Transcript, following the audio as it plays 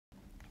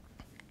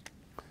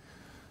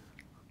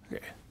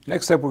Okay.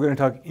 Next up, we're going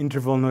to talk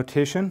interval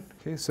notation.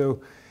 Okay,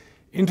 so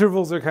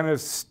intervals are kind of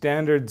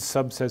standard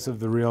subsets of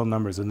the real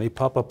numbers, and they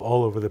pop up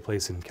all over the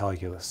place in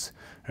calculus.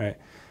 Right?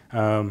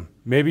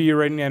 Maybe you're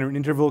writing down an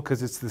interval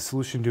because it's the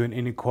solution to an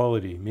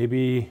inequality.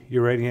 Maybe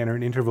you're writing down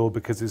an interval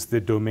because it's the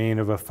domain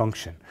of a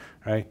function.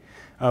 Right?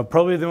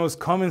 Probably the most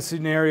common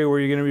scenario where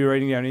you're going to be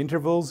writing down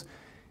intervals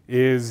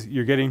is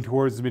you're getting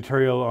towards the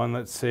material on,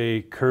 let's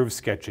say, curve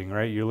sketching.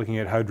 Right? You're looking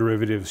at how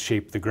derivatives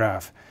shape the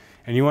graph,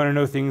 and you want to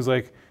know things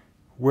like,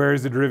 where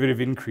is the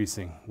derivative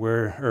increasing?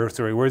 Where is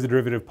the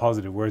derivative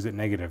positive? Where is it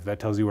negative?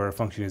 That tells you where a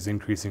function is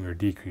increasing or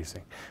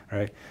decreasing,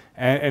 right?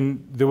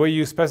 And the way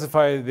you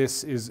specify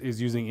this is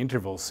using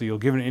intervals. So you'll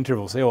give an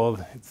interval, say,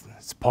 well,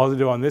 it's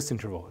positive on this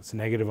interval, it's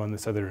negative on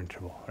this other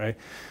interval, right?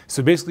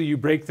 So basically you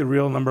break the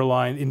real number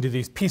line into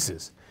these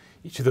pieces.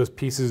 Each of those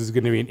pieces is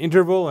going to be an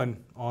interval,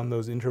 and on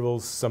those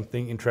intervals,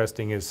 something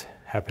interesting is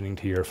happening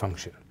to your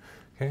function,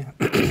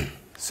 okay?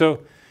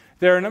 So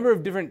there are a number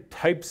of different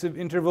types of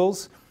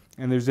intervals,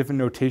 and there's different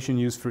notation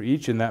used for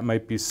each, and that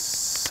might be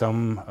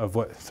some of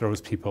what throws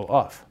people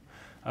off.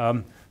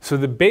 So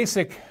the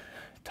basic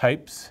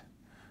types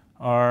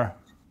are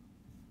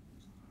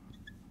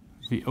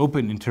the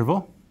open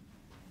interval,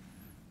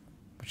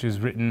 which is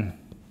written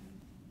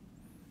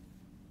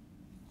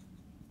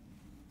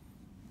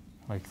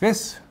like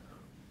this.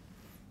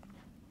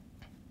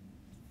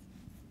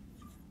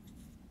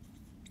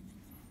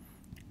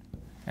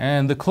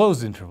 And the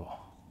closed interval.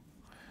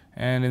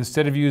 And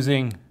instead of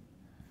using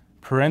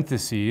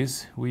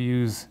parentheses, we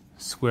use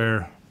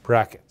square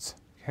brackets,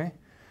 okay?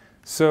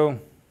 So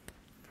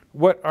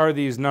what are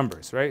these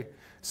numbers, right?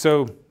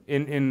 So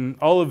in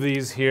all of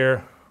these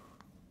here,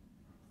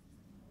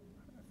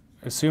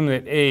 assume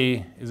that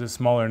A is a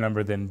smaller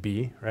number than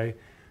B, right?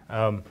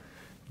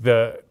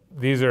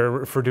 These are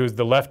referred to as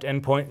the left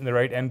endpoint and the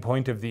right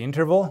endpoint of the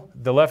interval.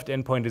 The left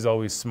endpoint is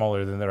always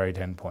smaller than the right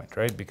endpoint,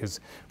 right? Because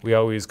we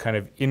always kind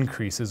of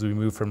increase as we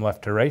move from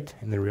left to right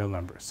in the real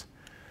numbers.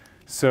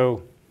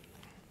 So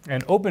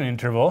an open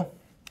interval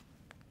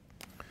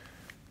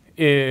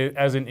is,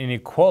 as an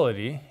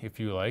inequality, if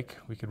you like,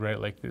 we could write it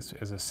like this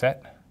as a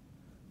set.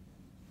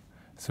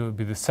 So it would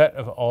be the set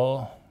of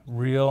all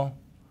real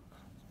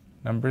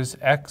numbers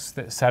x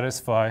that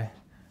satisfy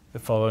the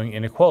following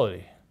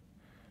inequality.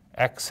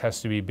 X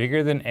has to be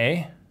bigger than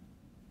A,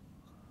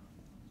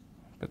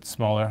 but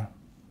smaller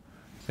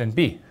than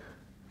B.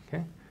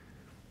 Okay?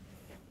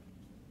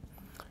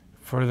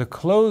 For the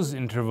closed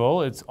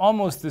interval, it's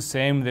almost the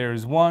same.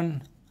 There's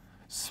one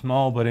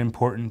small but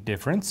important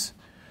difference,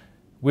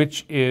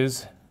 which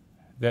is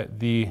that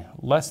the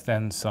less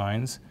than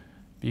signs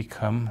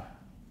become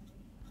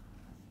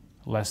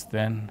less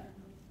than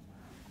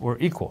or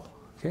equal.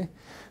 Okay?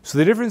 So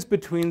the difference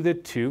between the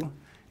two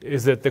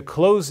is that the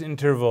closed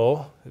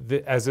interval,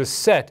 as a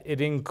set,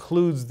 it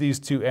includes these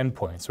two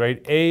endpoints,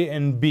 right? A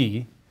and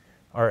B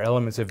are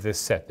elements of this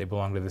set. They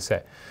belong to the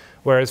set.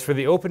 Whereas for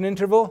the open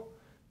interval,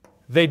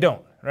 they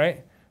don't,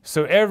 right?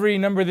 So every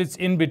number that's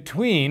in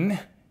between,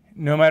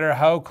 no matter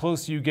how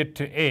close you get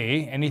to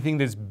A, anything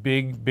that's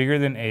bigger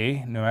than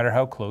A, no matter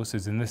how close,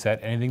 is in the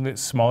set. Anything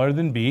that's smaller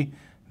than B,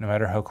 no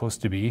matter how close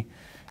to B,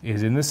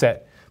 is in the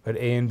set. But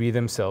A and B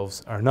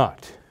themselves are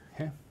not.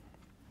 Okay?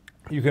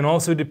 You can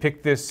also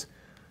depict this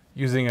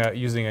using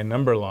a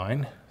number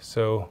line.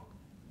 So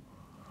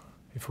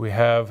if we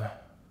have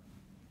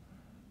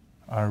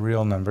our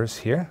real numbers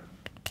here,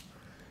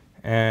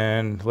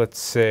 and let's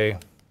say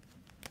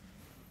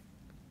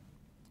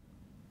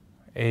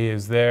A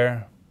is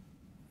there,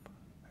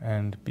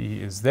 and B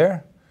is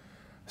there.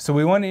 So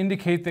we want to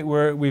indicate that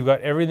we've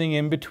got everything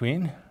in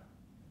between.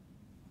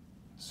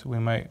 So we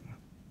might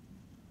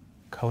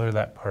color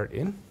that part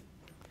in.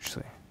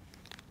 Actually,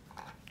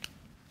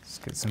 let's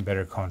get some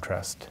better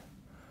contrast.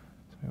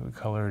 So we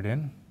color it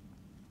in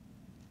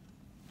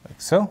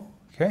like so,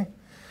 okay?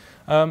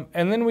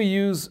 And then we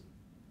use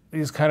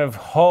these kind of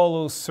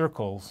hollow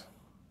circles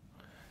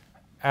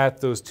at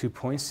those 2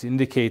 points to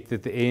indicate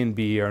that the A and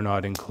B are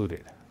not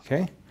included,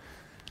 okay?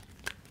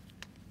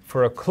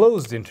 For a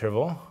closed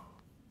interval,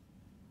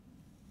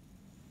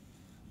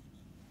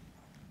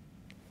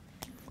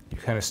 you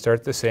kind of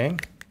start the same.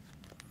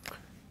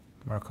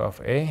 Mark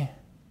off A,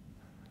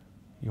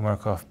 you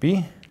mark off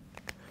B.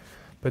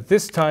 But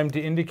this time,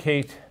 to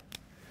indicate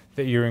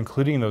that you're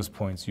including those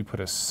points, you put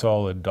a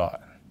solid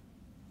dot.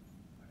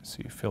 So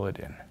you fill it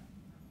in.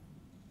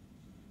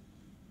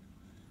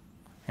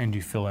 And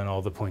you fill in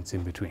all the points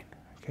in between,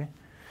 okay?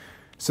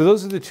 So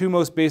those are the two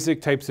most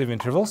basic types of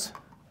intervals,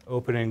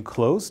 open and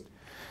closed.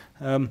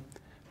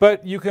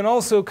 But you can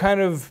also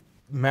kind of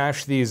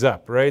mash these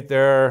up, right?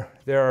 There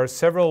are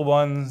several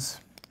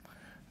ones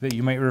that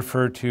you might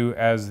refer to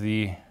as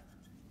the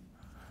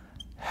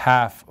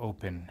half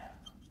open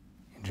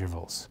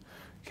intervals,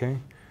 okay?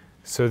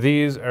 So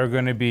these are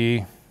going to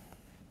be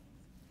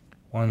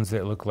ones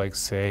that look like,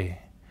 say,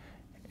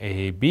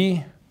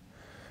 AB.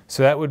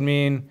 So that would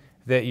mean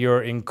that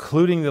you're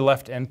including the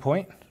left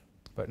endpoint,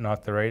 but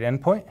not the right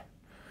endpoint.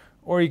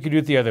 Or you could do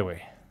it the other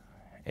way.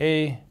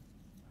 A,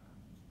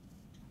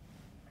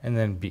 and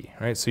then b,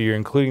 right? So you're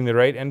including the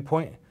right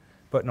endpoint,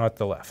 but not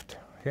the left,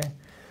 okay?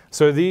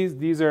 So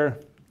these are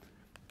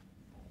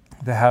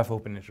the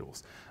half-open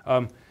intervals.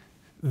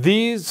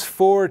 These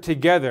four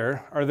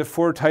together are the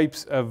four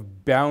types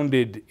of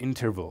bounded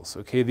intervals,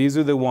 okay? These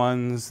are the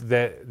ones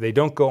that they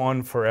don't go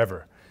on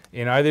forever.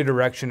 In either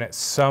direction, at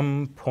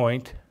some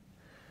point,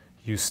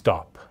 you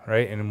stop,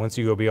 right? And once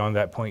you go beyond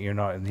that point, you're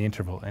not in the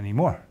interval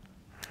anymore.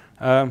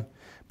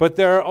 But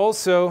there are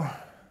also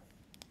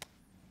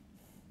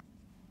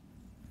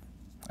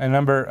a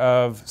number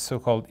of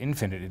so-called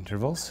infinite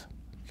intervals,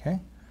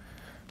 okay?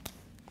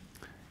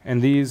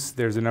 And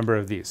there's a number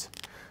of these.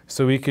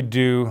 So we could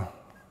do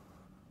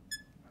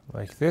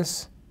like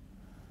this,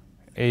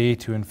 a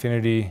to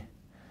infinity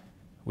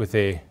with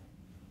a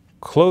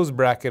closed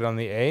bracket on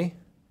the a.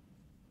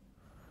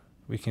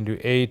 We can do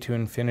a to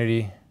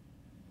infinity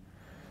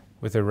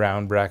with a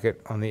round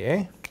bracket on the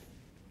a,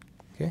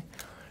 okay?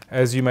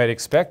 As you might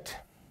expect,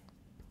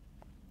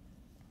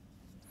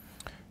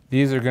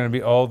 these are going to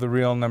be all the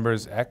real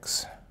numbers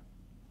x,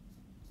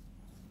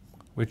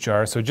 which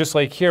are, so just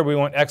like here, we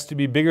want x to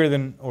be bigger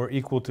than or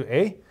equal to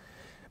a,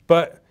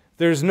 but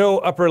there's no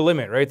upper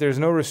limit, right? There's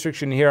no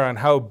restriction here on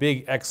how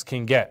big x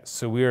can get.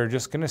 So we are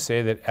just going to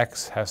say that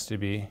x has to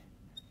be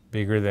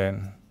bigger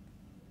than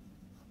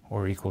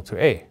or equal to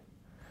a.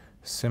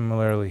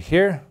 Similarly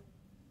here,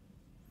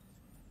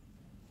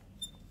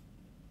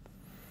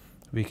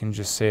 we can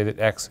just say that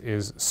x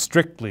is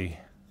strictly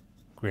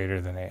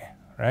greater than a,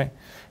 right?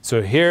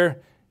 So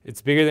here,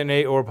 it's bigger than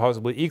a or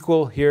possibly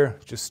equal. Here,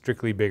 just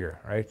strictly bigger,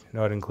 right?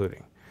 Not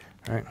including,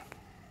 right?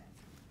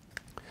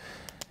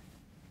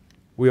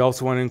 We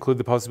also want to include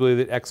the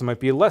possibility that x might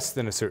be less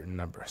than a certain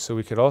number. So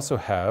we could also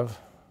have,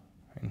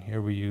 and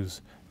here we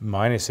use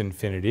minus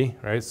infinity,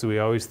 right? So we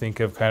always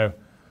think of kind of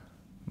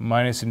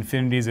minus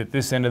infinities at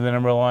this end of the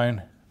number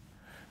line,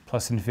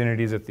 plus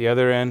infinities at the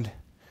other end.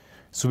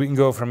 So we can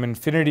go from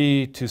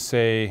infinity to,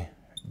 say,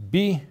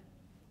 b,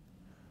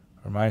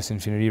 or minus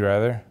infinity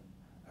rather,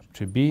 up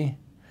to b.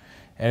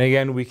 And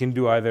again, we can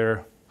do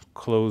either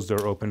closed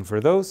or open for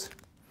those.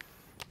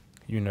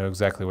 You know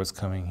exactly what's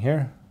coming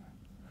here.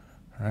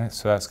 All right,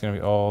 so that's going to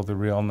be all the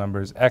real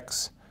numbers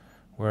x,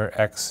 where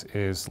x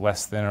is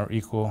less than or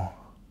equal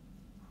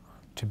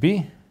to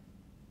b,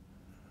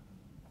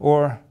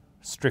 or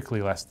strictly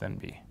less than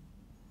b.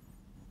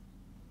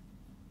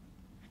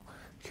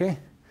 Okay.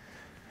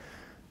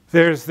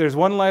 There's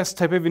one last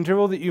type of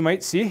interval that you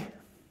might see,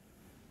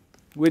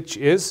 which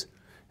is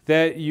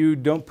that you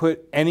don't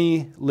put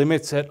any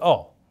limits at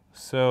all.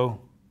 So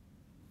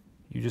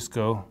you just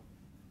go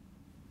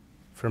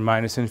from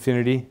minus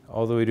infinity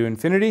all the way to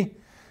infinity.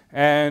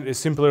 And a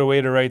simpler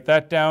way to write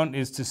that down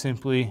is to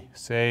simply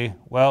say,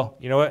 well,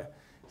 you know what?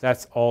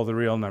 That's all the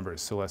real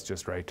numbers, so let's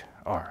just write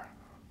r.